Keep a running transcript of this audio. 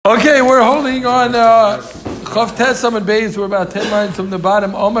Okay, we're holding on Chav Tes Amud Beis. We're about 10 lines from the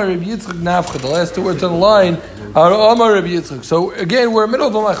bottom. Omar Reb Yitzchak Nafcha. The last two words on the line are Omar Reb Yitzchak. So again, we're in the middle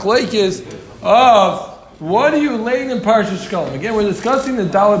of a machlekes of what do you lay in Parshas Shkalim. Again, we're discussing the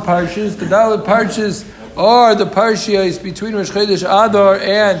Dalet Parshas. The Dalet Parshas are the Parshas between Rosh Chodesh Adar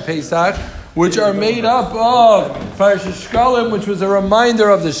and Pesach, which are made up of Parshas Shkalim, which was a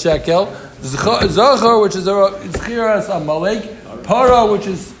reminder of the shekel, Zachor, which is a Zchiras Amalek, Para, which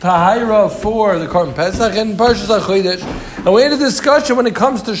is Tahira for the Korban Pesach, and Parshas HaChodesh. And we had a discussion when it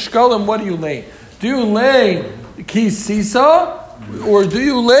comes to Shkalim, what do you lay? Do you lay Kisisa, or do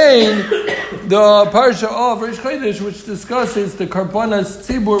you lay the Parsha of Rosh Chodesh, which discusses the Karbanas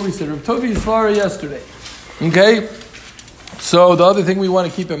Tzibur? We said Rav Tovi Svara yesterday. Okay? So the other thing we want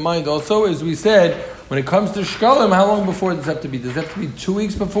to keep in mind also is we said, when it comes to Shkalim, how long before does it have to be? Does it have to be 2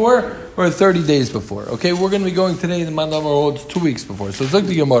 weeks before or 30 days before? Okay, we're going to be going today in the Mandamar holds 2 weeks before. So Zok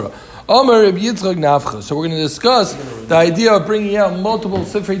the Gemara. Amar Reb Yitzchak Nafcha. So we're going to discuss the idea of bringing out multiple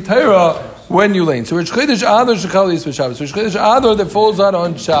Sifrei Torah when you lane. So Rosh Chodesh Adar Shechalis v'Shabbos. Rosh Chodesh Adar that falls out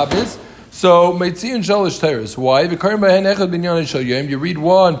on Shabbos. So Meitzion Shalosh Teres. Why? You read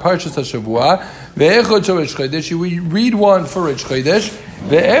one Parshas HaShavua. Ve'echad Rosh Chodesh. You read one for Rosh Chodesh.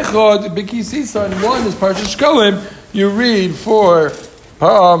 Ve'echad B'Kisisa. And one is Parshas Shkalim. You read Kisisa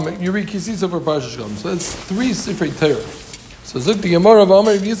for Parshas Shkalim. So that's 3 Sifrei Torah. So Zuk the Gemara of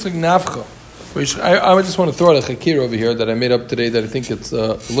Amar Yitzchak Nafcha. I just want to throw out a chakir over here that I made up today that I think it's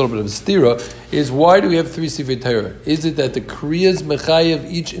a little bit of a stira, is why do we have 3 Sifrei Torah? Is it that the Kriyas Mechayev,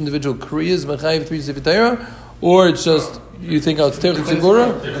 each individual Kriyas Mechayev 3 Sifrei Torah? Or it's just, you think, it's Terech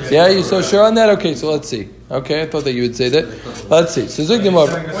Tzibura? Yeah, you're so sure on that? Okay, so let's see. Okay, I thought that you would say that. Let's see. So Zuk Gemara.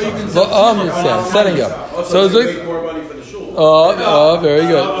 Setting up. So Zuk. Very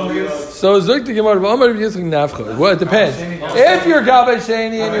good. So Zuk the Gemara. Well, it depends. If you're Gabay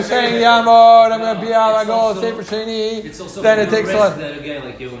Sheni and you're saying Yamod, I'm going to be out. I go say for Sheni. Then it takes a lot.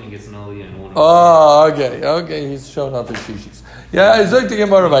 Oh, okay. He's showing off his shishis. Yeah, Zuk the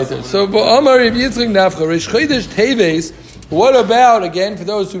Gemara right there. So Amar Yitzchak Nafcha. Rosh Chodesh Teves. What about, again, for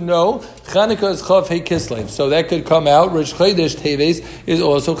those who know, Chanukah is Chav Hei Kislev. So that could come out. Rosh Chodesh Teves is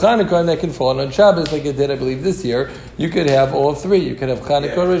also Chanukah, and that can fall on Shabbos like it did, I believe, this year. You could have all 3. You could have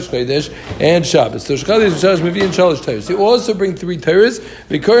Chanukah, Rosh Chodesh, and Shabbos. So Shchadesh, Shabbos, Mevi, and Shalosh Torahs. You also bring 3 Torahs.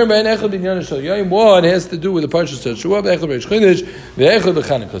 One has to do with the Parshas Shua, Echad Rosh Chodesh, Echad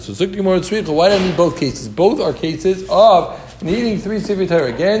Chanukah. So Zuk Gemara Tzricha, why do I need both cases? Both are cases of needing 3 Sifrei Torah.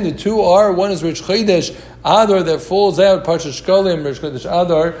 Again, the 2 are, one is Rosh Chodesh Adar that falls out, Parshas Shkalim, Rosh Chodesh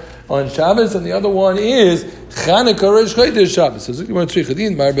Adar on Shabbos, and the other one is Chanukah Rosh Chodesh Shabbos. So I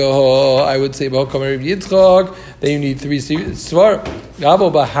would say that you need 3 Svar.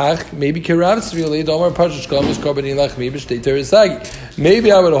 Maybe Kerav Tzvi Domar Parshas Shkalim is Karbanin Lachmi B'Shtei Teresagi.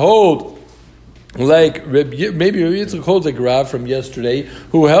 Maybe I would hold like maybe Rabbi Yitzchak holds like Rav from yesterday,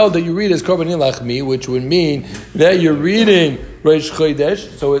 who held that you read as Korbanin Lachmi, which would mean that you're reading Rosh Chodesh,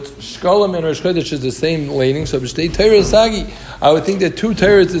 so it's Shkalim and Rosh Chodesh is the same laning. So B'Shtei Teres Sagi, I would think that 2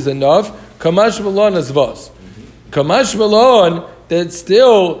 teres is enough. Kamash Malon as Vos. Kamash Malon, that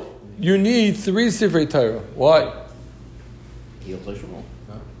still you need 3 Sifrei Torah. Why?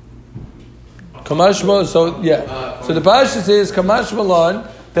 Kamash Malon. So yeah. So the Pasha says Kamash Malon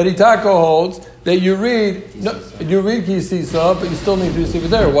that Itako holds that you read Kisisa, but you still need 3 Sifrei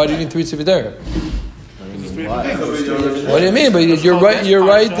Torah. Why do you need 3 Sifrei Torah? What do you mean? But you're right. You're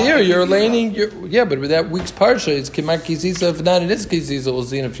right there. You're laning. But with that week's parsha, it's Kimak Kisisa. If not, it is Kisisa. We'll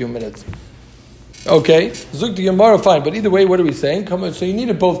see in a few minutes. Okay, Zuk the Gemara, fine. But either way, what are we saying? Come on. So you need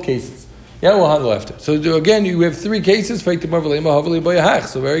it both cases. Yeah, we'll handle after. So again, you have 3 cases.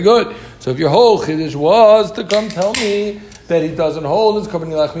 So very good. So if your whole chiddush was to come tell me that he doesn't hold his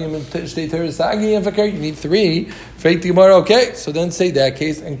Korbanin Lachmi and Shtei Teres Sagi and Fakir, you need 3. Fake the Gemara, okay. So then say that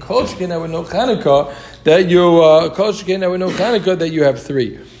case, and Kolshkin, I would know Chanukah that you Kolshkin, I would know Chanukah that you have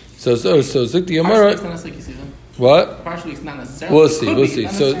 3. So Zik the Gemara. What? Partially, it's not necessarily. We'll see.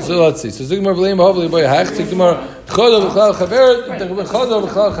 So let's see. So Zik Gemara B'leim Hopefully Boy Hach Zik Gemara Chodov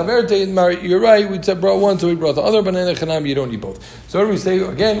Chaver Chaver. You're right. We brought one, so we brought the other. But in the Chanam, you don't need both. So what do we say?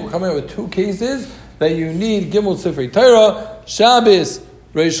 Again, we're coming out with 2 cases that you need Gimel Sifrei Torah, Shabbos,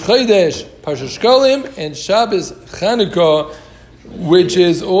 Rosh Chodesh, Parshas Shkalim, and Shabbos Chanukah, which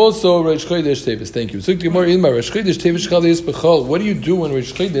is also Rosh Chodesh Tevis. Thank you. So Rosh Chodesh Tevis Chalis B'chol. What do you do when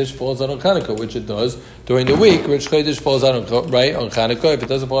Rosh Chodesh falls out on Chanukah, which it does during the week? Rosh Chodesh falls out on Chanukah. If it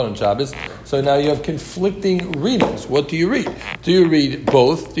doesn't fall out on Shabbos, so now you have conflicting readings. What do you read? Do you read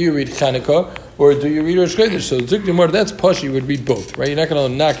both? Do you read Chanukah? or do you read Rosh Chodesh? So Zik Gemara, that's Pasha, you would read both, right? You're not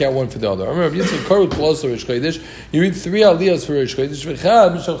going to knock out one for the other. I remember, you read 3 aliyahs for Rosh Chodesh.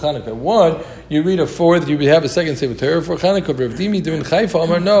 One, you read a fourth, you would have a second Sefer Torah for Chanukah. Rav Dimi doing Chaifa,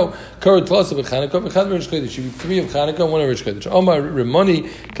 Amar, no, Korot Klasa b'Chanukah, v'chad Rosh Chodesh. You read 3 of Chanukah and 1 of Rosh Chodesh. Amar Rimoni,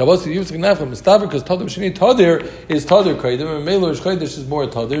 Kavasi Yitzchak Nafcha, Mustafa, because Tadir Sheni Tadir is Tadir Kodim, and Melo Rosh Chodesh is more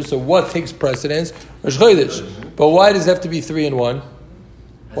Tadir. So what takes precedence? Rosh Chodesh. But why does it have to be 3 and 1?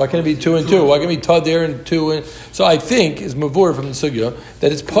 Why can't it be 2 and 2? Why can't it be Tadir and 2 and... So I think, is Mavur from the Sugya,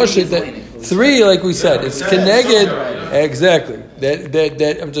 that it's Pashit that 3, like we said, it's Keneged. Exactly.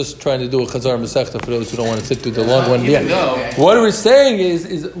 That I'm just trying to do a Chazar Masechta for those who don't want to sit through the long one yet. What we're saying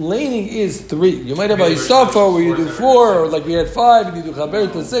is laning is 3. You might have a Yisafa where you do 4, or like we had 5, and you do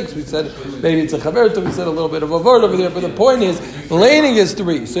Chaberta 6. We said maybe it's a Chaberta, we said a little bit of a word over there, but the point is, laning is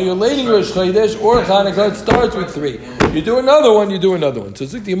 3. So you're laning Rosh Chodesh or Chanukah, it starts with 3. You do another one, you do another one. So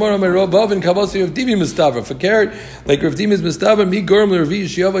Zik the Yimar Amar Rav and Kabasi Rav Dimi Mustafa. For carrot, like Rav Dimi is Mustafa, Mi Gorm Ravi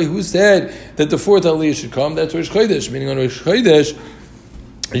Yishiyavai, who said that the 4th Aliyah should come, that's Rosh Chodesh, meaning on Rosh Chodesh,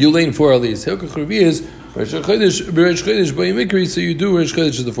 you lane 4 aliyahs. Hilchach Ravi is Rosh Chodesh by Mikri, so you do Rosh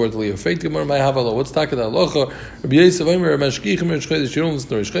Chodesh as the 4th aliyah. Feit Gemara my Havala. What's talking about halacha? Rabbi Yosef Omer Mashkichim Rosh Chodesh. You don't listen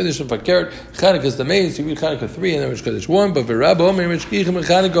to Rosh Chodesh and Fakert. Chanukah is the main, so you read Chanukah 3 and then Rosh Chodesh 1. But Rabbi Omer Mashkichim and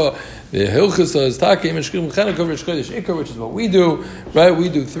Chanukah, the Hilchas is Taki Mashkichim and Chanukah Rosh Chodesh Ikar, which is what we do. Right? We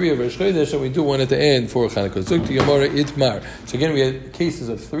do 3 of Rosh Chodesh and we do 1 at the end for Chanukah. Zuk to Gemara Itmar. So again, we had cases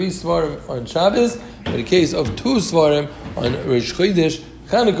of 3 svarim on Shabbos, and a case of 2 svarim on Rosh Chodesh.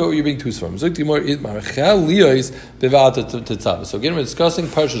 Chanukah, you're being 2 svarim. So again, we're discussing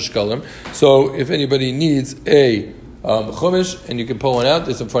Parsha Shkalim. So if anybody needs a Chumash, and you can pull one out,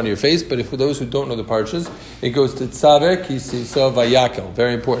 it's in front of your face, but for those who don't know the Parshas, it goes Tetzaveh, Kisisa, Vayakel.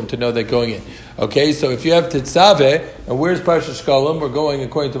 Very important to know that going in. Okay, so if you have Tetzaveh, and where's Parsha Shkalim? We're going,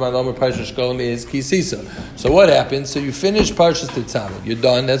 according to my Lama, Parsha Shkalim is Kisisa. So what happens? So you finish Parshas Tetzaveh. You're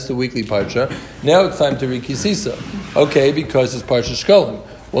done. That's the weekly Parsha. Now it's time to read Kisisa. Okay, because it's Parsha Shkalim.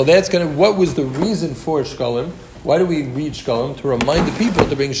 Well, what was the reason for Shkalim? Why do we read Shkalim? To remind the people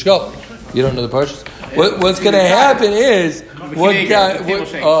to bring Shkalim. You don't know the Parshas? What's going to happen is... very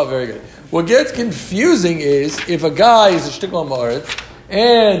good. What gets confusing is if a guy is a shtikla ma'aretz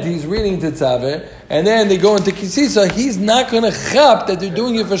and he's reading Tetzaveh, and then they go into Kisisa, he's not going to chap that they're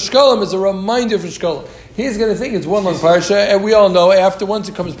doing it for Shkalim as a reminder for Shkalim. He's going to think it's one long parsha, and we all know once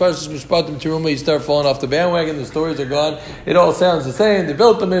it comes Parshas Mishpatim Teruma, you start falling off the bandwagon, the stories are gone, it all sounds the same, they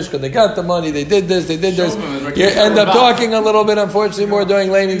built the Mishkan, they got the money, they did this, you end up talking a little bit, unfortunately, more during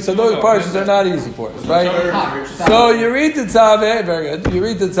laning, so those parshas are not easy for us, right? So you read the Tzaveh, very good, you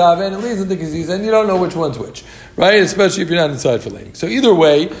read the Tzaveh, and it leads into Kisisa, and you don't know which one's which, right? Especially if you're not inside for laning. So either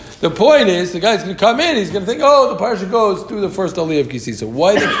way, the point is, the guy's going to come in, he's going to think, the parsha goes through the first aliyah of Kisisa.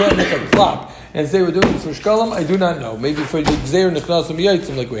 Why they can't make a clock and say we're doing this for Shkalim, I do not know. Maybe for the Gzeir Nechnasim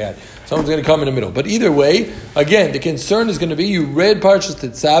Yaitzim like we had. Someone's going to come in the middle. But either way, again, the concern is going to be, you read Parshas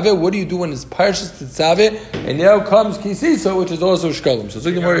Tetzaveh, what do you do when it's Parshas Tetzaveh, and now comes Kisisa, which is also Shkalim. So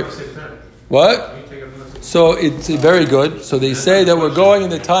what? So it's very good. So they say that we're going in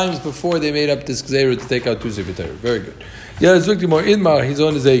the times before they made up this Gzeir to take out 2 Sefer Torah. Very good. Yeah, Zuktimor Idmar, he's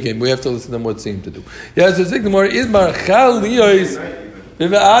on his A game. We have to listen to him what seemed to do. Yeah, so Zuktimor Idmar, Chal Liyos,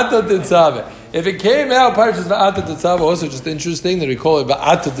 V'Ata Tetzaveh. If it came out, Parshas V'Ata Tetzaveh, also just interesting that we call it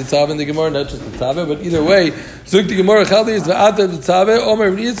V'Ata Tetzaveh in the Gemara, not just Tetzaveh, but either way, Zuk the Gemara, Chal Liyos, V'Ata Tetzaveh,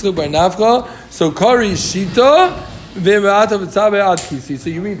 Omer Yitzchak Bar Nafcha, so Kari Shita, V'Ata Tetzaveh Ad Kisi. So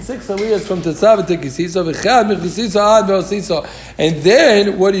you read 6 aliyahs from Tetzaveh to Kisisa, V'Chad Mechusisa Ad V'Osisa. And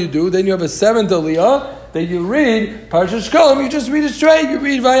then, what do? Then you have a 7th aliyah, that you read Parshas Shkalim, you just read it straight. You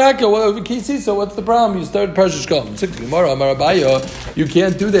read Vayakel, Kisisa, what's the problem? You start Parshas Shkalim. You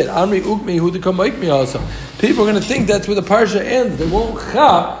can't do that. Amri Ukmi, who to come make me also. People are going to think that's where the Parsha ends. They won't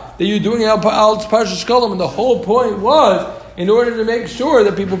chap that you're doing Al Parshas Shkalim, and the whole point was in order to make sure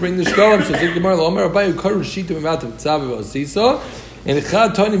that people bring the Shkalim. So think Gemara, Amar Abayu Karu Shita V'Matav Tzaveh V'Osisa, and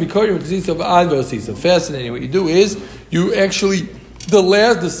Chad Tani Mikorim V'Osisa V'Ad V'Osisa. Fascinating. What you do is you actually. The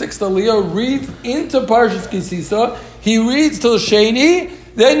 6th aliyah reads into Parshas Kisisa. He reads till Sheni.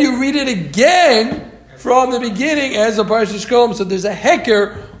 Then you read it again from the beginning as a Parshas Shkalim. So there's a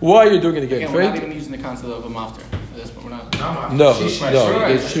hecker why you're doing it again. Again, we're not even using the concept of a mafter. No,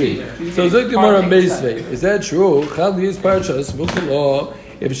 it's true. So Zuk Gemara Meisvei. Is that true? Chal Liyos Parshas V'Chol.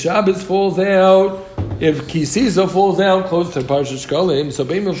 If Shabbos falls out, if Kisisa falls out close to Parshas Shkalim, so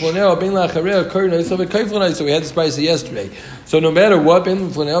Bein L'Flanel, Bein L'Acharei, Kurna, so Kaiflanai. So we had this price yesterday. So no matter what, Bein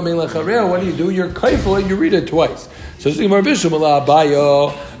L'Flanel, Bein L'Acharei, what do? You're Kaifla, you read it twice. So Zimar Bishum Allah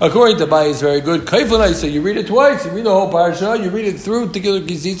Abayo, According to Abaye, it's very good. Kaiflan, so you read it twice. You read the whole parsha. You read it through Tikil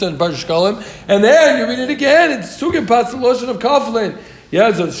Kisisa and Parsha Shkalim, and then you read it again. It's Sugin Patz Loshen of Kaflin.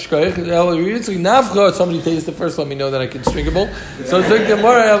 Yeah, so it's Nafcha. Somebody takes the first. Let me know that I can stringable. So it's like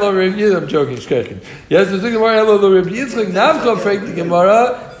Gemara. I'm joking. Yes, it's like Gemara. Nafcha. Frank the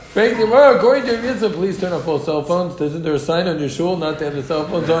Gemara. According to your Yitzhak, please turn off all cell phones. Isn't there a sign on your shul not to have the cell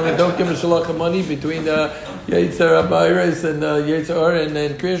phones on? And don't give a shalach of money between Yitzhak Abayres and Yitzhak and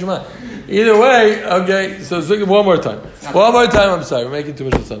Kriya Shema. Either way, okay, so one more time. I'm sorry, we're making too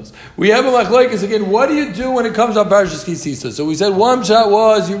much sense. We have a machlokes again. What do you do when it comes on Parshas Kisisa? So we said one shot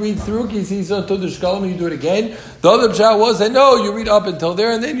was you read through Kisisa until the Shkalim and you do it again. The other shot was that no, you read up until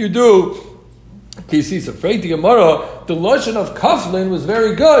there and then you do Kisisa. Freit the Gemara, the Lashon of Kaflin was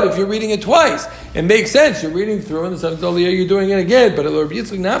very good if you're reading it twice. It makes sense. You're reading through and the seventh year you're doing it again. But Rabbi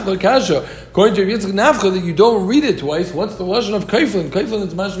Yitzchak Nafcha Kasha, according to Rabbi Yitzchak Nafcha, that you don't read it twice. What's the Lashon of Kaflin? Kaflin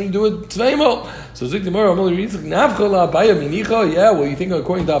is much when you do it tzveimol. So Zik Gemara, Rabbi Yitzchak Nafcha la Abaya minicha. Yeah, well, you think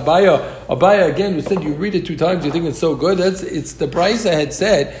according to Abaya again, we said you read it 2 times. You think it's so good. It's the price I had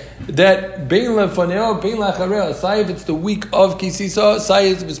said that bein lefaneo, bein lachareo. Say if it's the week of Kisisa,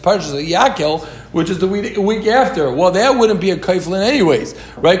 say if it's Parshas Yakel, which is the week after. Well, that wouldn't be a Kaflin anyways,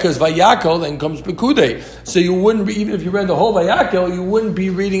 right? Because Vayakel then comes Pekude. So you wouldn't be, even if you read the whole Vayakel, you wouldn't be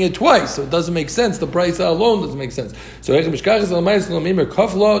reading it twice. So it doesn't make sense. The price alone doesn't make sense. So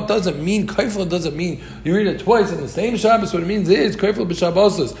Kafla doesn't mean, Kafla doesn't mean you read it twice in the same Shabbos. What it means is Kafla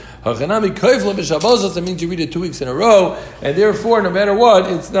b'Shabbosos. Hachanami Kafla b'Shabbosos, that means you read it 2 weeks in a row. And therefore, no matter what,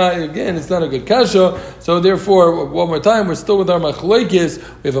 it's not a good kasha. So therefore, one more time, we're still with our machlokes.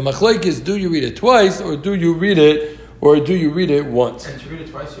 We have a machlokes, do you read it twice or do you read it once? And to read it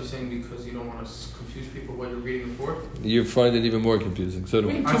twice, you're saying because you don't want to confuse people what you're reading it for? You find it even more confusing. So do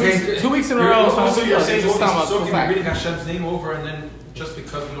we. 2 weeks in a row. So you're saying you're reading Hashem's name over and then just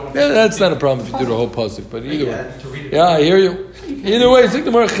because we don't. Yeah, that's not a problem if you do the whole pasuk. But either way, yeah, I hear you. Either way, it's like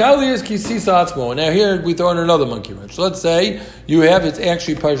the Chali is Kisisa Atzmo. Now here we throw in another monkey wrench. Let's say you have it's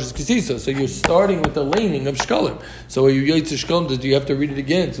actually Parshas Kisisa, so you're starting with the laning of Shkalim. So you Yitzhak Shkalim, do you have to read it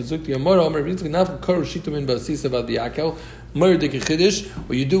again? So it's like the Amora Amar Yitzhak Nafka Karu Shitam in Basisa about the Yakel.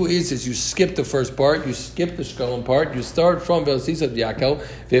 What you do is you skip the first part, you skip the Shkalim part, you start from Basisa Yakel.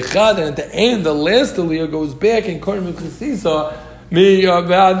 And at the end, the last Aliyah goes back and Karim Kisisa.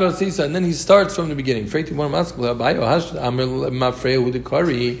 And then he starts from the beginning.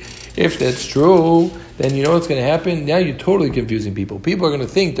 If that's true, then you know what's going to happen? Now you're totally confusing people. People are going to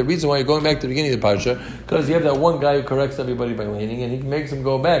think the reason why you're going back to the beginning of the parsha, because you have that one guy who corrects everybody by laning, and he makes them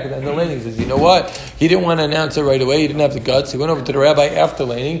go back. And then the laning says, you know what? He didn't want to announce it right away. He didn't have the guts. He went over to the rabbi after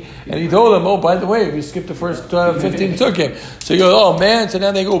laning, and he told him, oh, by the way, we skipped the first 15 psukim. So you go, oh, man. So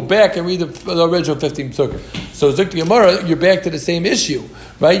now they go back and read the original 15 psukim. So Zuk Gemara, you're back to the same issue,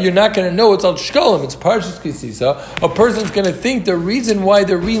 right? You're not going to know it's al shkalim. It's Parshas Kisisa. A person's going to think the reason why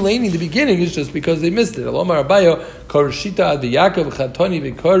they're relaning the beginning is just because they missed it. Alomar Abayo Korshita ad Yaakov Chatoni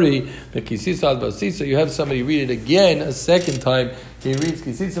Vikori Bekisisa ad Basisa. You have somebody read it again a second time. He reads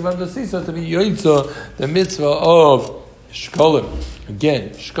Kisisa ad Basisa to be Yoitza, the mitzvah of Shkalim. Again,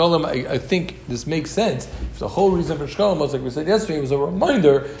 Shkalim, I think this makes sense. If the whole reason for Shkalim was, like we said yesterday, it was a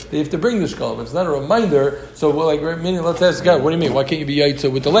reminder that you have to bring the Shkalim. If it's not a reminder, so meaning, let's ask God, what do you mean? Why can't you be Yaitza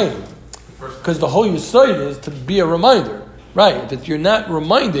with the lane? Because the whole Yisayid is to be a reminder. Right. If you're not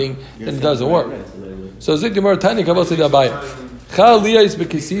reminding, then it doesn't work. So Zik Gemara Tani Kabbalah Dabaya. Chaliyah is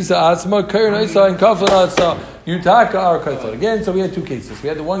bekisisa atzma karen isa and kaflan atza yutaka our kaflan. Again, so we had 2 cases. We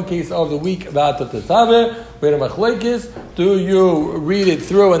had the one case of the week v'ata tetzave. We had a machlekes. Do you read it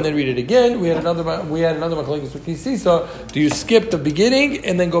through and then read it again? We had another machlekes with kisisa. Do you skip the beginning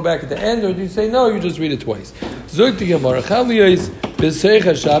and then go back at the end, or do you say no? You just read it twice. Zik Gemara Chaliyah is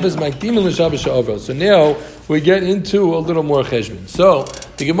b'seicha Shabbos makdim l'Shabbos she'ovro. So now we get into a little more cheshbon. So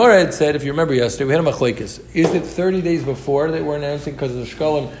the Gemara had said, if you remember yesterday, we had a machlekes. Is it 30 days before they were announcing because the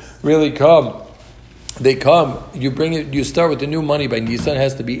shkalim really come? They come. You bring it. You start with the new money by Nisan. It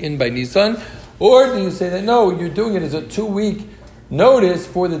has to be in by Nisan, or do you say that no? You're doing it as a 2-week notice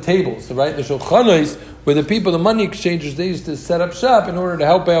for the tables, right? The shulchanos, where the people, the money exchangers, they used to set up shop in order to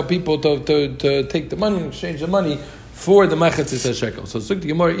help out people to take the money and exchange the money for the Machatzis HaShekel. So Zuk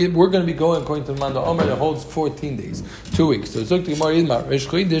Gemara, we're going to be going according to the Manda Omer that holds 14 days, 2 weeks. So Zuk Gemara Idmar, Reish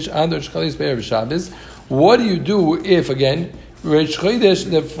Chodesh Adar Shchalis Be'erev Shabbos. What do you do if, again, Reish Chodesh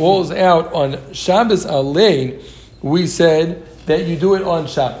that falls out on Shabbos Alein, we said that you do it on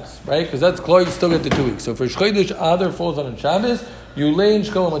Shabbos, right? Because that's close, you still get the 2 weeks. So for Chodesh Adar falls on Shabbos, you lay in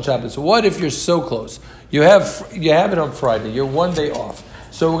Shkolim on Shabbos. So what if you're so close? You have it on Friday, you're 1 day off.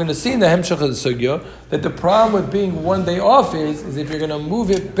 So we're going to see in the Hemshech of the Sugya that the problem with being one day off is if you're going to move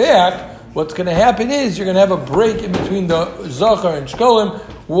it back, what's going to happen is you're going to have a break in between the Zachar and Shkolim.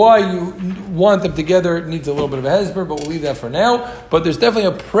 Why you want them together, it needs a little bit of a hesper, but we'll leave that for now. But there's definitely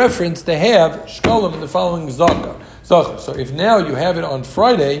a preference to have Shkolim in the following Zachar. So if now you have it on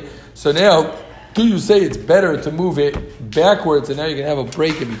Friday, so now do you say it's better to move it backwards and now you're going to have a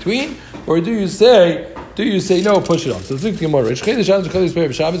break in between? Or do you say no, push it off? So think Gemara.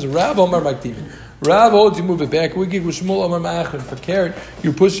 Rav holds you move it back. We give Shmuel Amar Ma'achron for carrot.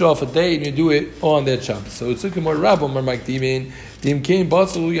 You push it off a day and you do it on that Shabbos. So it's looking more Rav Amar Makdimin.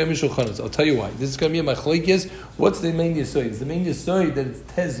 I'll tell you why. This is going to be a machlekes. What's the main yisoid? Is the main yisoid that it's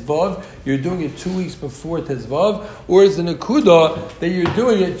Tezvav? You're doing it 2 weeks before Tezvav, or is the Nakuda that you're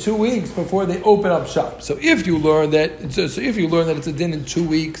doing it 2 weeks before they open up shop? So if you learn that, it's a din in 2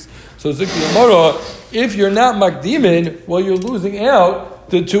 weeks. So Zikri Amara, if you're not Makdimin, well, you're losing out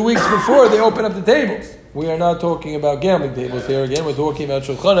the 2 weeks before they open up the tables. We are not talking about gambling tables here again. We're talking about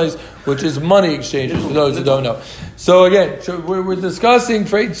shulchanos, which is money exchanges for those who don't know. So again, we're discussing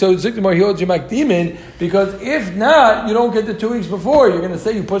freight. So Zikmar Hiot Jemak Demon, because if not, you don't get the 2 weeks before. You're going to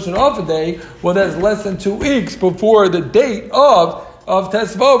say you push it off a day. Well, that's less than 2 weeks before the date of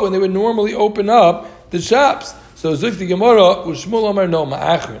Tesvav when they would normally open up the shops. So Zikti Gemara Ushmul Amar No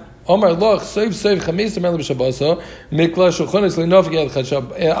Ma'achron. Omar Loch Seif Chamis Amar B'Shabbosa Mikla Shulchanos Le'Nofik Ad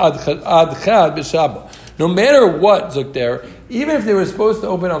Chad B'Shabbo. No matter what, Zuk even if they were supposed to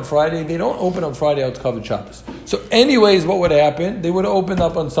open on Friday, they don't open on Friday out to cover Shabbos. So anyways, what would happen? They would open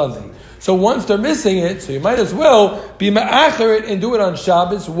up on Sunday. So once they're missing it, so you might as well be ma'acher and do it on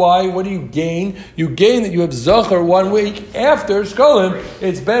Shabbos. Why? What do you gain? You gain that you have Zachar 1 week after Shkolim.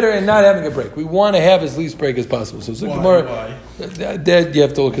 It's better in not having a break. We want to have as least break as possible. So why? That you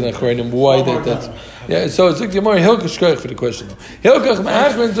have to look at the Chayrim. Why that's... Yeah, so Zuk Gemara Hilkach Shkoich for the question. Hilkach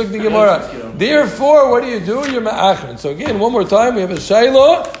Ma'achron Zuk Gemara. Therefore, what do? You're Ma'achron. So again, one more time, we have a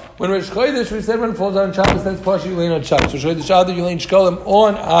Shaila. When Rosh Chodesh, we said when it falls on Shabbos, that's partially you lane on Shabbos. So Chodesh Adar, you lane Shkolim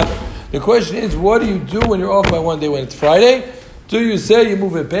on Adar. The question is, what do you do when you're off by 1 day when it's Friday? Do you say you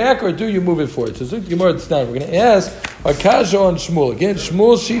move it back or do you move it forward? So Zuk Gemara Tznan, we're going to ask Akasha on Shmuel. Again,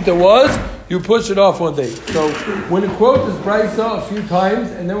 Shmuel's shita was you push it off 1 day. So when we quote this brisa a few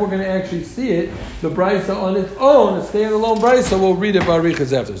times, and then we're going to actually see it, the brisa on its own, a standalone brisa, we'll read it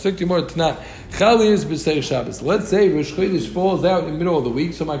barichas after. Zuk Gemara Tznan. Chaliz b'seir Shabbos. Let's say Rosh Chodesh falls out in the middle of the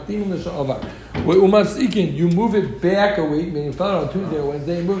week, so Makdim l'sha'avar. You move it back a week, meaning you found it on Tuesday or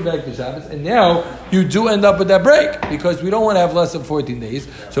Wednesday, you move it back to Shabbos, and now you do end up with that break, because we don't want to have less than 14 days.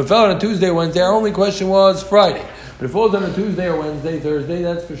 So it fell out on Tuesday or Wednesday, our only question was Friday. But if it falls on a Tuesday or Wednesday, Thursday,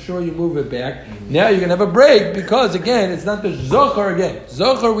 that's for sure you move it back. Now you're going to have a break, because again, it's not the Zohar again.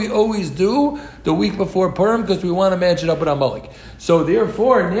 Zohar we always do the week before Purim, because we want to match it up with Amalek. So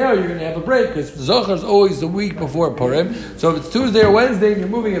therefore, now you're going to have a break, because Zohar is always the week before Purim. So if it's Tuesday or Wednesday and you're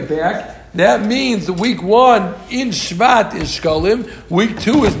moving it back, that means the week 1 in Shvat is Shkolim, week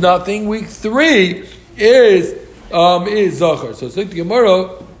 2 is nothing, week 3 is Zohar. So it's like the Gemara,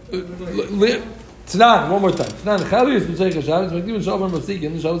 Tznan, one more time. Tznan, Chali is B'Sheich HaShabbos, Makdim Shalom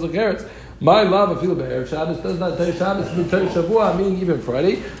Masikim, Shabbos HaKeretz. My love, I feel be'er Shabbos does not take Shabbos, B'Teich Shavua, meaning even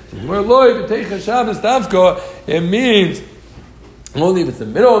Friday. Gemara Loi, B'Teich Shabbos Tavka, it means only if it's the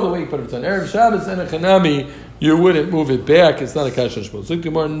middle of the week, but if it's on Erev Shabbos and a Chanami, you wouldn't move it back. It's not a Kash on Shmuel. So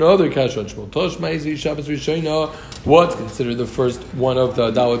Gemara, another Kash on Shmuel. Tosh Ma'ezi Shabbos Rishayna, what's considered the first one of the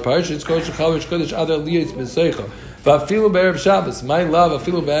Dalit Parashas? It's Kosh Chalish Kodesh Adar Liyetz B'Seicha. Vafilu be'erev Shabbos, my love.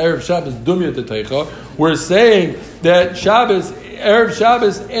 Vafilu be'erev Shabbos, dumya teteicha. We're saying that Shabbos, erev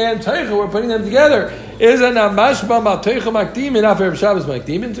Shabbos, and teicha, we're putting them together. Isn't a mashma ma teicha makdim and erev Shabbos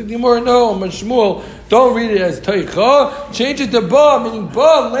makdim? So Gemara, no, Shmuel, don't read it as teicha. Change it to ba, meaning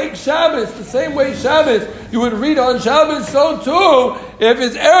ba, late Shabbos, the same way Shabbos you would read on Shabbos. So too, if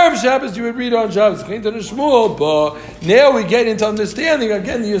it's erev Shabbos, you would read on Shabbos. Shmuel, ba. Now we get into understanding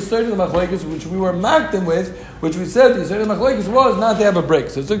again the Yisrael of the Machlekes, which we were makdim with, which we said the Yisrael Machlekes was not to have a break.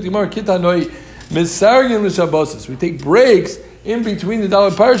 So it's like the Gemara Kitanoi Misargin l'Shabbosis. We take breaks in between the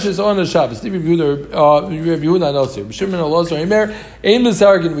Dalit Parshas on the Shabbos. We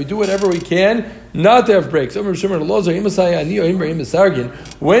do whatever we can not to have breaks. When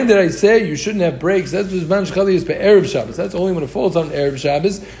did I say you shouldn't have breaks? That's Erev Shabbos. That's only when it falls on Erev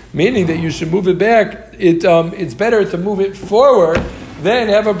Shabbos, meaning that you should move it back. It's better to move it forward then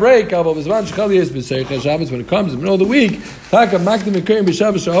have a break. When it comes in the middle of the week, so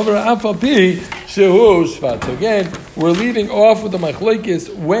again, we're leaving off with the machlekes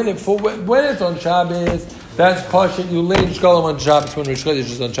when it's on Shabbos. That's pashut. You lay shkolim on Shabbos when Rosh Chodesh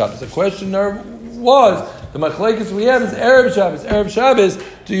is on Shabbos. The question was the machlekes we have is erev Shabbos. Erev Shabbos.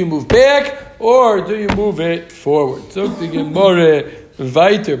 Do you move back or do you move it forward? So the Gemara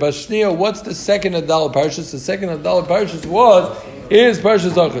Viter Bashnia. What's the second Adal Parshas? The second Adal Parshas is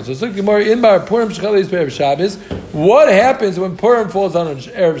Parshas Zachar. So the Gemara in Bar Purim Shchalis Erev Shabbos. What happens when Purim falls on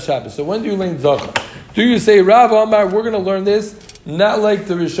Erev Shabbos? So when do you learn Zachar? Do you say Rav Amar? We're going to learn this. Not like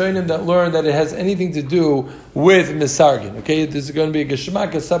the Rishonim that learn that it has anything to do with Misargin. Okay, this is going to be a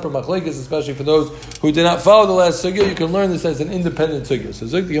Geshmak, a separate machlekes, especially for those who did not follow the last sugya. You can learn this as an independent sugya. So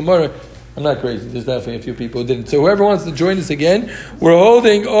Zuk the Gemara, I'm not crazy. There's definitely a few people who didn't. So whoever wants to join us again, we're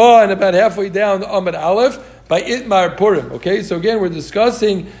holding on about halfway down the Amud Aleph by Itmar Purim. Okay, so again we're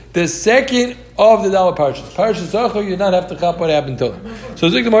discussing the second of the Daled Parshas. Parshas Zachar, you not have to chop what happened to him. So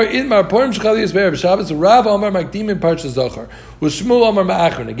Zikmar Itmar Purim Shchali Yisbeir Shabbos Rav Amar Makdim in Parshas Zachar with Shmuel Amar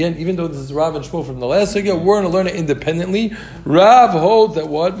Ma'achron. Again, even though this is Rav and Shmuel from the last sugya, we're going to learn it independently. Rav holds that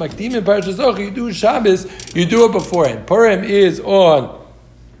what Makdim in Parshas Zachar, you do Shabbos, you do it beforehand. Purim is on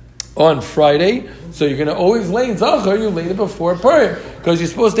Friday, so you're going to always lay in Zachar, you lay it before Purim, because you're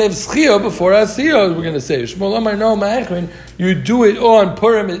supposed to have Schia before Asiyah, we're going to say. Shmuel Amar no Ma'achron, you do it on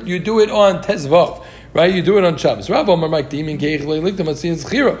Purim, you do it on Tezvav, right? You do it on Shabbos. Rav Amar Makdim in Keich Leiliktam Asiyah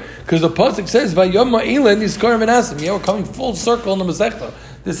Schira, because the pasuk says, Vayom Ma'ilen Niskarim and Asim. Yeah, we're coming full circle in the Masechta.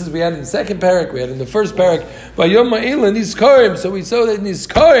 This is we had in the second parak, we had in the first parak. Vayom Ma'ilen Niskarim, so we saw that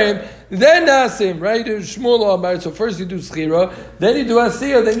Niskarim, then Nasim, right? Shmuel Amar. So first you do Schira, then you do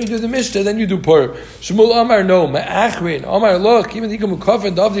Asiyah, then you do the Mishnah, then you do Purim. Shmuel Amar no, Ma'achrin, Amar loch, even Ikam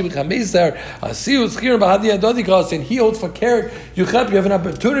Ukafin, Davdi B'Chamesar, Asiyah, Schira, B'Hadi Adodi Kos, and he holds for Keret, you have an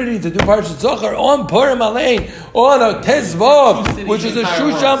opportunity to do Parashat Zachar on Purim Alein, on a Tezvav, which is a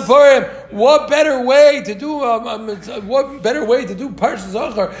Shushan Purim. What better way to do Parashat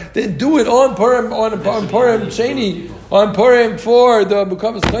Zachar than do it on Purim, on Purim Sheni, on Purim for the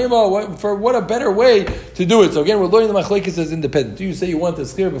Mukavas Chayma? For what a better way to do it. So again, we're learning the machlekes as independent. Do you say you want to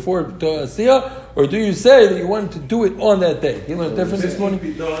scare before Asiyah, or do you say that you want to do it on that day? You learned different this morning?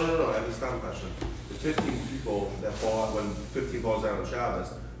 No, I understand the question. The 15 people that fall when 15 falls down on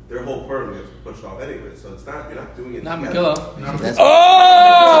Shabbos, their whole Purim gets pushed off anyway, so it's not, you're not doing it. Not Megillah.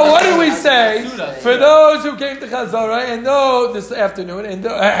 Oh, what did we say? For those who came to Chazorah and know this afternoon, and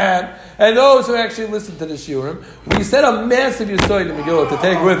those who actually listened to the shiurim, we said a massive Yesod in Megillah to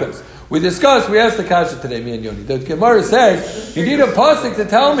take with us. We asked the Kasha today, me and Yoni. The Gemara says, you need a pasuk to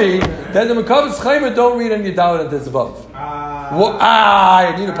tell me that the Mekavos Chayma don't read on Yudalad and Tezvav.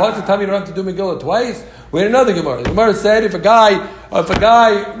 You need a pasuk to tell me you don't have to do Megillah twice? We had another Gemara. The Gemara said if a guy,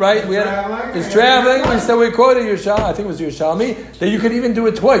 right, is traveling, we said we quoted Yerushalmi, I think it was Yerushalmi, that you could even do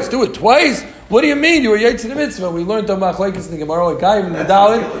it twice. Do it twice? What do you mean? You were Yaitz in the mitzvah. We learned on Machlekes in the Gemara, a guy in the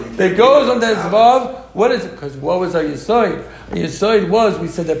Dalit that goes on the Zvav. What is it? Because what was our Yesod? Our Yesod was, we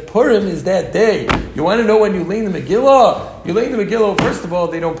said that Purim is that day. You want to know when you lean the Megillah? You lean the Megillah, first of all,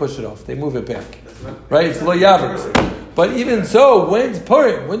 they don't push it off. They move it back. Right? It's Lo Yavros. But even so, when's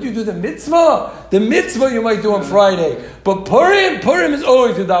Purim? When do you do the mitzvah? The mitzvah you might do on Friday. But Purim is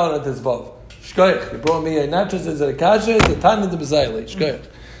always the Dalit at Tezvav. Shkoyach. You brought me not just as a kasha, it's a tan in the Bezayli. Shkoyach.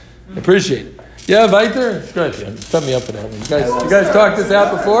 Appreciate it. Yeah, Viter? Shkoyach. Set me up for that one. You guys talked this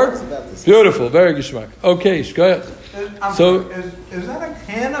out before? Beautiful. Very geschmack. Okay, Shkoyach. So, is that a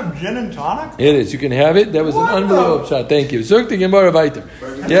can of gin and tonic? It is. You can have it. That was an unbelievable shot. Thank you. Zog the Gemara Viter.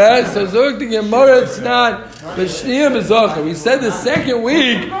 Yeah, so Zog the Gemara, it's not B'Shniyah B'Zachar. We said the second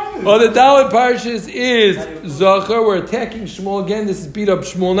week of the Daled Parshas is Zachar. We're attacking Shmuel again. This is beat up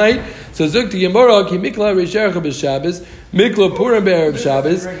Shmuel night. So Zog the Gemara, Ki Mikla Reishercha B'Shabbos, Mikla Purim B'Erev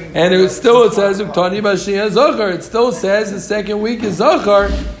Shabbos, and it says Uktani B'Shniyah Zachar. It still says the second week is Zachar,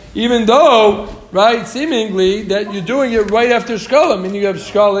 even though, right, seemingly that you're doing it right after Shkalim. I mean, you have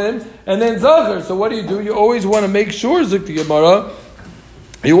Shkalim and then Zachar. So what do? You always want to make sure, Zuk the Gemara,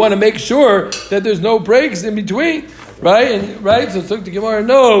 you want to make sure that there's no breaks in between, right? And right, so Zuk the Gemara,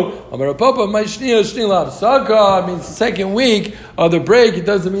 no. Amar Papa, my Shniya Shnilav Saka means the second week of the break. It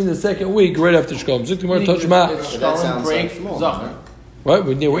doesn't mean the second week right after Shkalim. Zuk the Gemara, touch ma. Shkalim break Zachar. Right,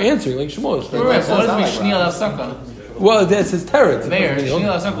 we're answering like Shmuel. Right, so what does it mean Shniya Saka? Well, that's his terror. Mayor,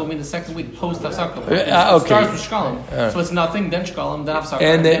 Shnil HaSakal will mean the second week post HaSakal. Okay. It starts with Shkalim. So it's nothing, then Shkalim, then HaSakal,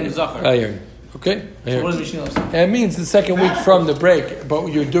 and then Zachar. I hear you. Okay. So what does Shnil HaSakal? It means the second week from the break, but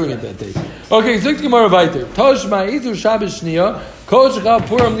you're doing it that day. Okay, Zuk Gemara Vayter. Toshma Izu Shabbos Shniya. Kol Shechal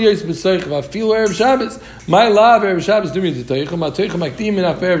Purim Liyos B'Soich V'Afilu Erev Shabbos. My love Erev Shabbos do me the Teichel. My Teichel Makdim and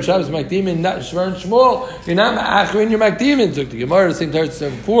after Erev Shabbos Makdim and not Shvar and Shmuel. You're not Ma'achrin, you're Makdim. Zuk the Gemara the same time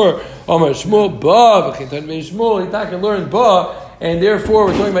 7:4. Omar Shmuel Ba V'Chintan Bein Shmuel. He can learn Ba. And therefore,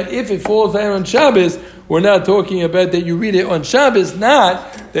 we're talking about if it falls down on Shabbos, we're not talking about that you read it on Shabbos,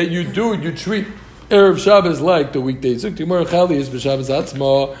 not that you treat Erev Shabbos like the weekdays. What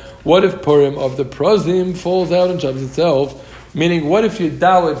if Purim of the Prozim falls out on Shabbos itself? Meaning, what if your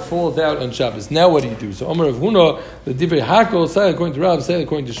Dalit falls out on Shabbos? Now what do you do? So, Omer of Huna, the Divrei Hakel, say according to Rav, say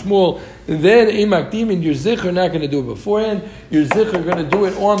according to Shmuel, and then Imakdimin, your Zichar not going to do it beforehand. Your Zichar going to do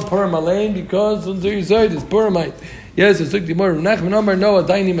it on Purim Alain because on Zeri Zayid is Purimite. Yes, it's like the Gemara. Nachman Omer, no,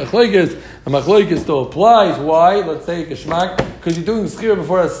 Adaini Machloikis. A Machloikis still applies. Why? Let's say Kishmak, because you're doing Schir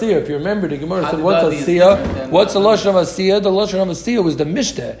before Asiyah. If you remember, the Gemara said, what's Asiyah? What's the Lashon of Asiyah? The Lashon of Asiyah was the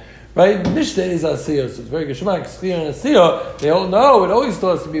Mishteh. Right? Mishnah is Asiyah, so it's very Geshmak. Schir and Asiyah, they all know it always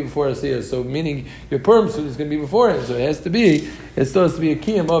still has to be before Asiyah. So meaning your Purim suit is going to be before it. So it still has to be a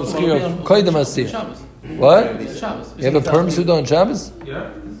kiyum of Schir of Koydem Asiyah. What? You have a Purim suit on Shabbos?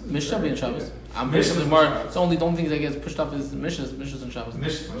 Yeah. Mishnah be on Shabbos. I'm pretty sure more. It's only the only thing that gets pushed up is Mishnah's on Shabbos.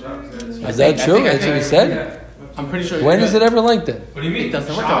 Is that true? That's what we said? Yeah. I'm pretty sure. When is it ever like that? What do you mean? It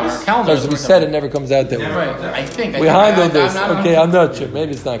doesn't work out. Our calendar. As we said, it never comes out that way. Right. I think. We handled this. Okay, I'm not sure.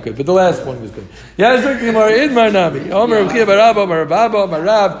 Maybe it's not good. But the last one was good. Yeah, Idmar Nami. Omer Rav Barab, Omer Rabba, Omer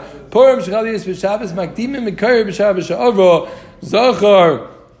Rav. Purim Shechadiyas B'Shabbos, Makdimim Mikari B'Shabbos Sha'avro, Zachar.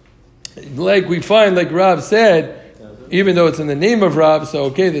 Like we find, like Rav said, even though it's in the name of Rav, so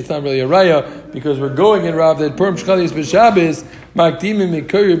okay, that's not really a raya, because we're going in Rav, that Purim Shechadiyas B'Shabbos, Makdimim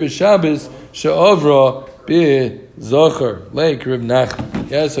Mikari B'Shabbos Sha'avro, Zocher, like Reb Nachman.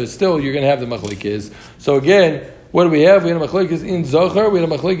 Yeah, so still you're going to have the machlokes. So again, what do we have? We had a machlokes in Zocher. We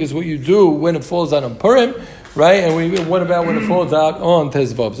had a machlokes what you do when it falls out on Purim, right? And what about when it falls out on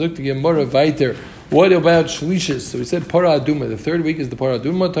Tezvav? So to get more weiter. What about Shlishis? So we said Para Aduma. The third week is the Para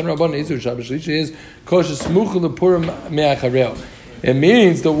Aduma. Tan Rabban Izu Shabbos Shlishis is Kosher Smuchel Purim Me'acharel. It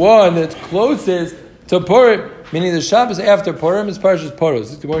means the one that's closest to Purim, meaning the Shabbos after Purim is Parshas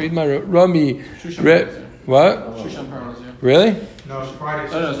Poros. Rami. What? Really? No, it's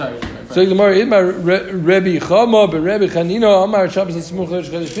Friday. No, sorry. So the Gemara, Rebbe Chama, but Rebbe Chanina, Amar Shabbos Smuch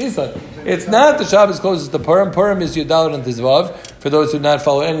Chodesh Nisan. It's not the Shabbos closest to Purim. Purim is Yudalad and Tizvav, for those who do not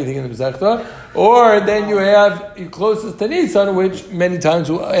follow anything in the Masechta. Or then you have closest to Nisan, which many times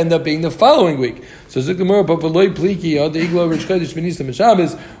will end up being the following week. So Zik the Gemara, but V'loi Pliki, the Iglo Rish Chodesh B'Nisan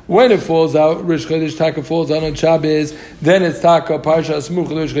Shabbos, when it falls out, Rish Chodesh Taka falls out on Shabbos, then it's Taka Parsha Smuch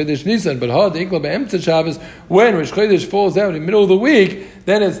Rish Chodesh Nisan. But the Iglo B'Emtza Shabbos, when Rish Chodesh falls out in the middle of the week,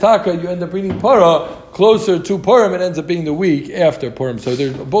 then it's Taka, you end up reading Para closer to Purim, it ends up being the week after Purim. So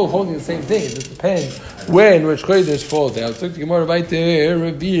they're both holding the same thing. It just depends when Rosh Chodesh falls out. So the Gemara right there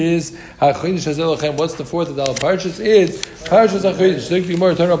is HaChodesh Hazelachem. What's the fourth of the Parshas? Is Parshas HaChodesh. So the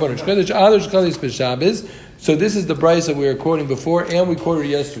Gemara turn up on Rosh Chodesh. Adosh Chodesh B'Shabbos. So this is the brayso that we were quoting before, and we quoted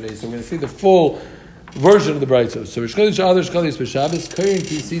yesterday. So we're going to see the full version of the brayso. So Rosh Chodesh Adosh Chodesh B'Shabbos. Karen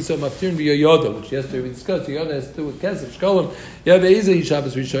Kisisa Maftir B'Yoyoda, which yesterday we discussed. Yoyoda has to do with Kesef Shkolim. Yeah, Be'ezah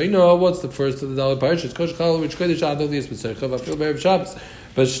Shabbos Rishon. What's the first of the Dalet Parshas? Kosh Chal Rosh Chodesh Adosh Lias B'Seicha V'Afil B'Erev Shabbos.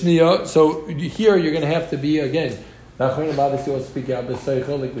 But Shnia, so here you're going to have to be again. Nachman obviously will speak out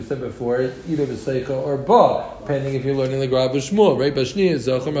b'seicha, like we said before, it's either b'seicha or ba, depending if you're learning like Rav Shmuel, right? But Shnia is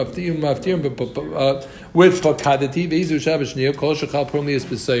zachar maftirim with fakadati v'izur Shabbos Shnia kol shechal purim lias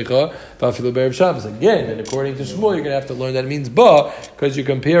b'seicha v'afilu b'erev Shabbos. Again, and according to Shmuel, you're going to have to learn that it means ba because you're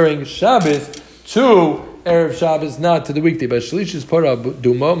comparing Shabbos to Erev Shabbos, not to the weekday. But Shlishis Para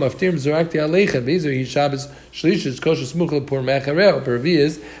Duma, Maftirim Zorakti Aleichem, Bezer He Shabbos, Shlishis Kosher Smuchel Pur Mecharel,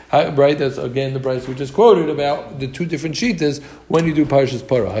 Pervias, right? That's again the price we just quoted about the two different shitas when you do Parshas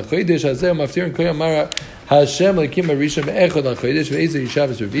Para. HaChodesh Hazeh, Maftirim Koyam Mara, Hashem Lekim Arisham Echad HaChodesh, Bezer He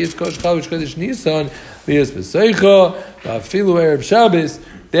Shabbos, Pervias, Kosh Chalosh Chodesh Nisan, Lias B'Seicha, Afilu Erev Shabbos,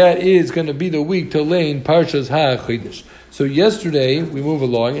 that is going to be the week to lane Parshas HaChodesh. So yesterday, we move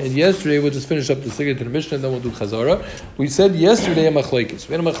along, and yesterday we'll just finish up the Sigurd to the Mishnah, and then we'll do Chazara. We said yesterday a Machlaikis.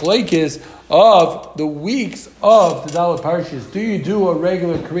 We had a Machlaikis of the weeks of the Dalet Parshas. Do you do a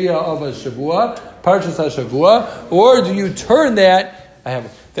regular Kriya of a Shavua, Parshas HaShavua, or do you turn that,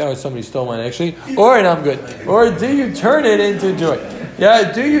 somebody stole mine actually, and I'm good. Or do you turn it into joy?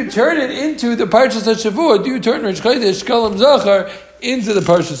 Yeah, do you turn it into the Parshas HaShavua? Do you turn Rosh Chodesh, Shkolim Zachar, into the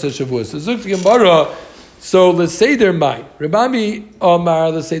Parshas HaShavua? So Zuk Gemara. So let's say they're mine. Reb Ami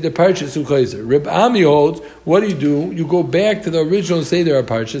Omar, let's say they're Parshas Uchayzer. Reb Ami holds, what do? You go back to the original Seder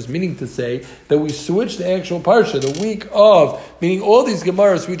Parshas, meaning to say that we switch the actual Parsha, the week of, meaning all these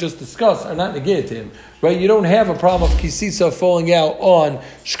Gemaras we just discussed are not negated to him. Right? You don't have a problem of Kisisa falling out on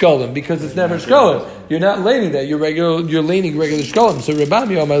Shkolim because it's never Shkolim. You're not laning that. You're laning regular Shkolim. So Reb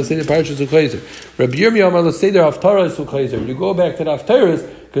Ami Omar, let's say the Parshas Uchayzer. Reb Yirmi Omar, let's say the Haftarah Uchayzer. You go back to the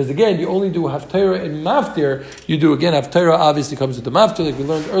Haftarahs, because again, you only do haftarah and maftir. You do again haftarah obviously comes with the maftir, like we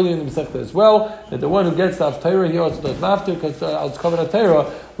learned earlier in the Masechta as well, that the one who gets the haftarah he also does maftir, because al tzkavan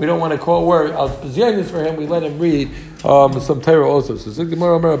haftarah we don't want to call word al tzpazyanis for him. We let him read some Torah also. So the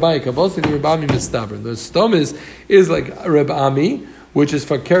Gemara Amar Abaye Kabosli the Reb Ami mistaber. The stom is like Reb Ami, which is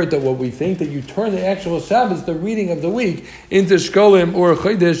fakert, that what we think, that you turn the actual Shabbos, the reading of the week, into Shkolim or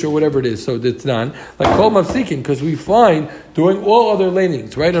Chodesh or whatever it is. So it's not like Kol Mafsikin, because we find doing all other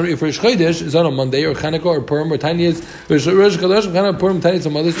lanings, right? If Rosh Chodesh is on a Monday, or Chanukah or Purim or Tanya, Rosh Chodesh, Chanukah, Purim, Tanya,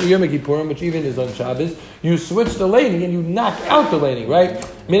 some others, or Yom Kippurim, which even is on Shabbos, you switch the laning and you knock out the laning, right?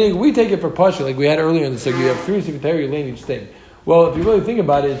 Meaning we take it for Pasha, like we had earlier in the sugi, you have 3 secretary lane each thing. Well, if you really think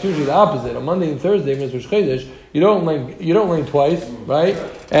about it, it's usually the opposite. On Monday and Thursday, when it's Rosh Chodesh, you don't lane twice, right?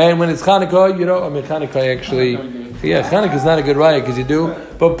 And when it's Chanukah, Chanukah actually, Chanukah is not a good riot because you do.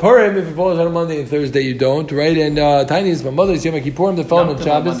 But Purim, if it falls on a Monday and Thursday, you don't, right? And Tiny is my mother's Yom Kippurim, the fall on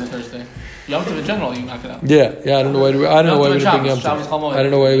Shabbos. Yom Tov in general, you knock it out. Yeah. I don't know why we didn't bring Yom Tov. I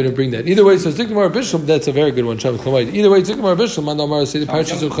don't know why we didn't bring that. Either way, so Zikmar Bishlam, that's a very good one. Shabbos Chamoid. Either way, Zikmar Bishlam, Mandamar say the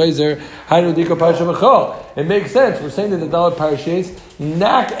Parshas of Chayzer, Hainu Dika Parsha B'chol. It makes sense. We're saying that the Dalet Parshas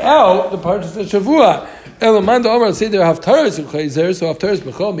knock out the Parshas of Shavua. Elamanda Omar say there Haftaras of Chayzer, so Haftaras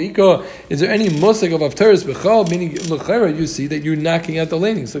B'chol Miko. Is there any musik of Haftaras B'chol? Meaning L'chayra, you see that you're knocking out the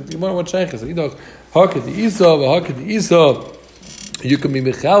laning. So the Gemara what Shaykhas. Hakad the Isa. You can be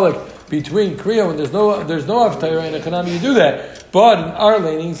mechalik between Kriya when there's no haftarah and a chanami, you do that. But in our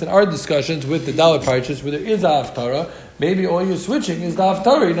lanings and our discussions with the Dalet Parshas, where there is a haftarah, maybe all you're switching is the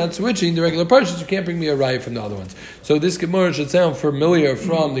haftarah. You're not switching the regular Parshas. You can't bring me a riot from the other ones. So this Gemara should sound familiar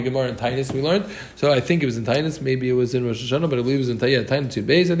from the Gemara in Tainus we learned. So I think it was in Tainus. Maybe it was in Rosh Hashanah, but I believe it was in Tainus 2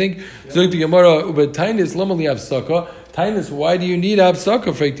 Beis. I think. So the Gemara, but Tainus lamali hafsaka. Tainus, why do you need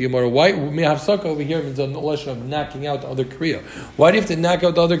hafsaka for the Gemara? Why hafsaka over here means on the lesson of knocking out the other kriya? Why do you have to knock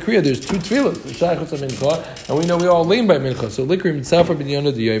out the other kriya? There's 2 tefillas, the shaychus and mincha, and we know we all lean by mincha. So likrim mitzafar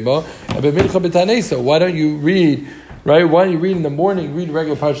b'dinyana d'yoyma and b'mincha b'tanesa. Why don't you read? Right? Why don't you read in the morning? Read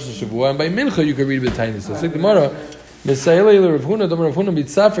regular parshas of Shavua, and by mincha you can read b'tanesa. So the Gemara. If you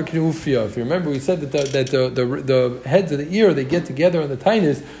remember, we said that the heads of the ear, they get together on the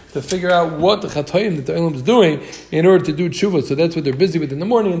tainis to figure out what the chatoim that the Olam is doing in order to do tshuva. So that's what they're busy with in the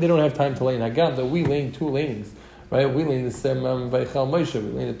morning, and they don't have time to lane Hagam. So we lane 2 lanings. Right? We lane the same Vaychal Moshe.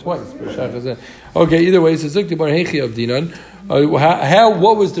 We lane it twice. Okay, either way, so Zukti Bar Hechi of Dinan.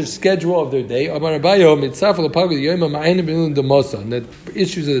 What was their schedule of their day? And the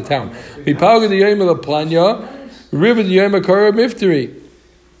issues of the town. Rivet Yom Akara Mifteri.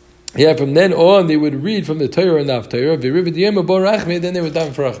 Yeah, from then on they would read from the Torah and Haftarah. V'Rivet Yom Borachme, then they would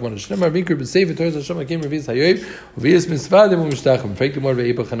daven for Rachman. Shnemar Mikra b'Sefer Torah Hashem Hakim Revis Hayoyv V'Yis Mitzvadim U'Mishtachim. Fake the more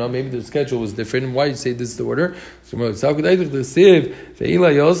Ve'Ipachana. Maybe the schedule was different. And why you say this is the order? So Savkadayich L'Siv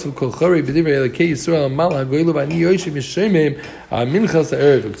Ve'Ila Yosef Kol Chori B'Divrei Elokei Yisrael Amal HaGoylu V'Ani Yoshim Yishemim Minchas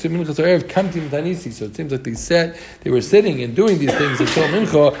HaErev. Minchas HaErev Kamtim Tanisi. So it seems like they were sitting and doing these things until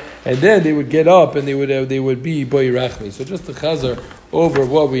Mincha, and then they would get up and they would be Boi Rachmi. So just the Chazar over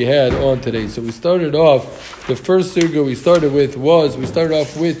what we had on today. So we started off, the first sugya we started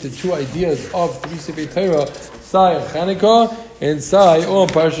off with the 2 ideas of 3 Sefei Torah, Sai of Chanukah and Sai on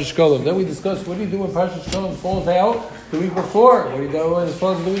Parshas Shkolim. Then we discussed what do you do when Parshas Shkolim falls out the week before, what do you do when it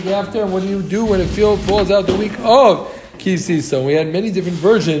falls out the week after, and what do you do when it falls out the week of Kisisa. So we had many different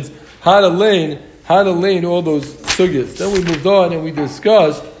versions how to lane all those sugyas. Then we moved on and we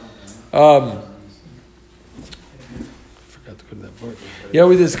discussed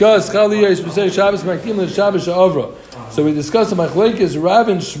we discussed so we discussed the machlokes Rav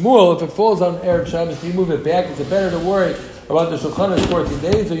and Shmuel. If it falls on Erev Shabbos, do you move it back? Is it better to worry about the Shulchan 14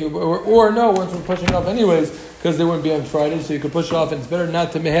 days, or no? Once we're pushing it off anyways, because they wouldn't be on Friday, so you could push it off, and it's better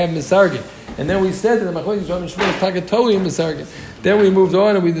not to have misargin. And then we said that the machlokes Rav and Shmuel is tagatoli and misargin. Then we moved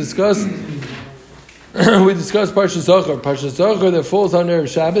on and we discussed Parshas Zachor. Parshas Zachor that falls on Erev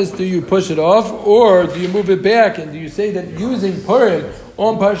Shabbos, do you push it off or do you move it back? And do you say that using Purim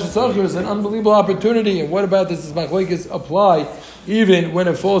on Parshas Zachor is an unbelievable opportunity? And what about this? Does machlokes apply even when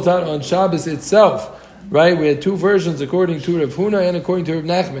it falls out on Shabbos itself? Right? We had 2 versions according to Rav Huna and according to Rav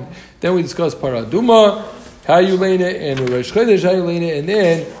Nachman. Then we discussed Paraduma, how you lane it, and Rosh Chodesh, how you lane it, and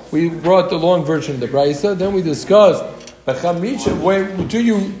then we brought the long version of the Brisa. Then we discussed do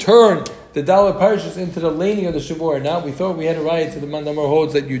you turn the Dalet Parshas into the laning of the Shavua or not? We thought we had a riot to the Mandamar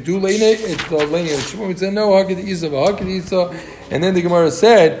holds that you do lane it, it's the laning of the Shavua. We said no, Hakad Isa. And then the Gemara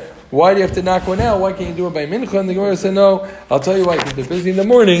said, why do you have to knock one out? Why can't you do it by Mincha? And the Gemara said no, I'll tell you why, because they're busy in the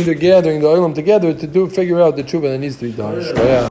morning, they're gathering the Olam together to figure out the tshuva that needs to be done.